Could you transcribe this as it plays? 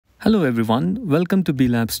Hello everyone, welcome to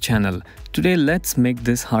b-labz channel. Today let's make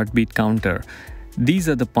this heartbeat counter. These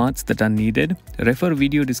are the parts that are needed. Refer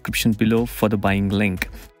video description below for the buying link.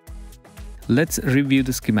 Let's review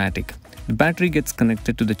the schematic. The battery gets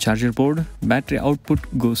connected to the charger board. Battery output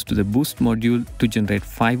goes to the boost module to generate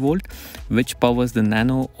 5 volt, which powers the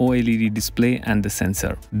Nano OLED display and the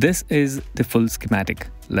sensor. This is the full schematic.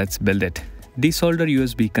 Let's build it. Desolder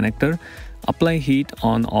USB connector. Apply heat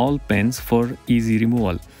on all pins for easy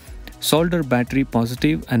removal. Solder battery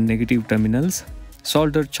positive and negative terminals.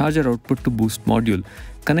 Solder charger output to boost module.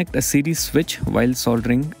 Connect a series switch while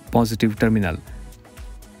soldering positive terminal.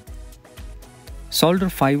 Solder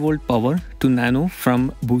 5 volt power to Nano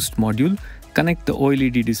from boost module. Connect the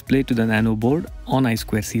OLED display to the Nano board on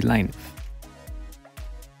I2C line.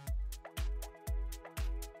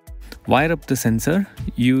 Wire up the sensor.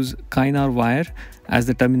 Use Kynar wire as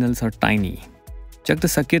the terminals are tiny. Check the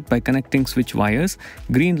circuit by connecting switch wires.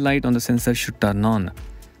 Green light on the sensor should turn on.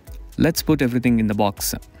 Let's put everything in the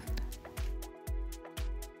box.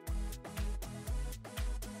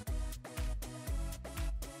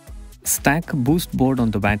 Stack boost board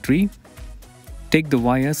on the battery. Take the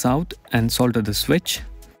wires out and solder the switch.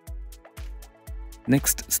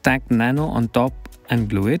 Next, stack Nano on top and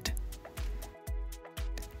glue it.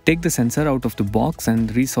 Take the sensor out of the box and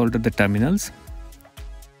resolder the terminals.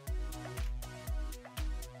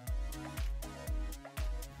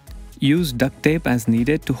 Use duct tape as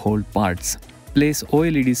needed to hold parts. Place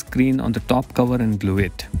OLED screen on the top cover and glue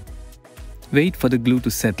it. Wait for the glue to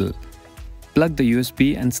settle. Plug the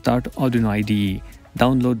USB and start Arduino IDE.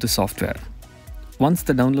 Download the software. Once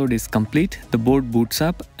the download is complete, the board boots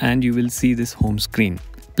up and you will see this home screen.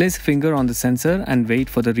 Place a finger on the sensor and wait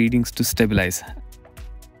for the readings to stabilize.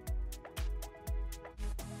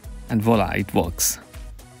 And voila, it works.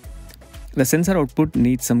 The sensor output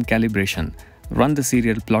needs some calibration. Run the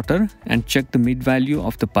serial plotter and check the mid value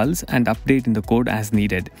of the pulse and update in the code as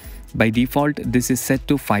needed. By default, this is set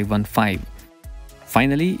to 515.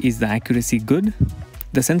 Finally, is the accuracy good?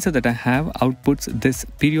 The sensor that I have outputs this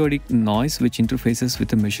periodic noise which interfaces with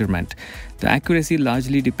the measurement. The accuracy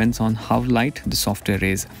largely depends on how light the software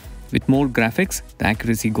is. With more graphics, the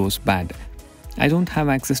accuracy goes bad. I don't have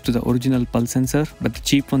access to the original pulse sensor, but the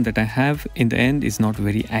cheap one that I have in the end is not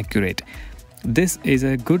very accurate. This is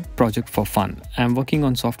a good project for fun. I'm working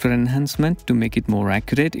on software enhancement to make it more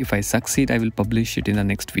accurate. If I succeed, I will publish it in the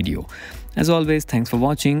next video. As always, thanks for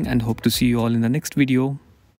watching and hope to see you all in the next video.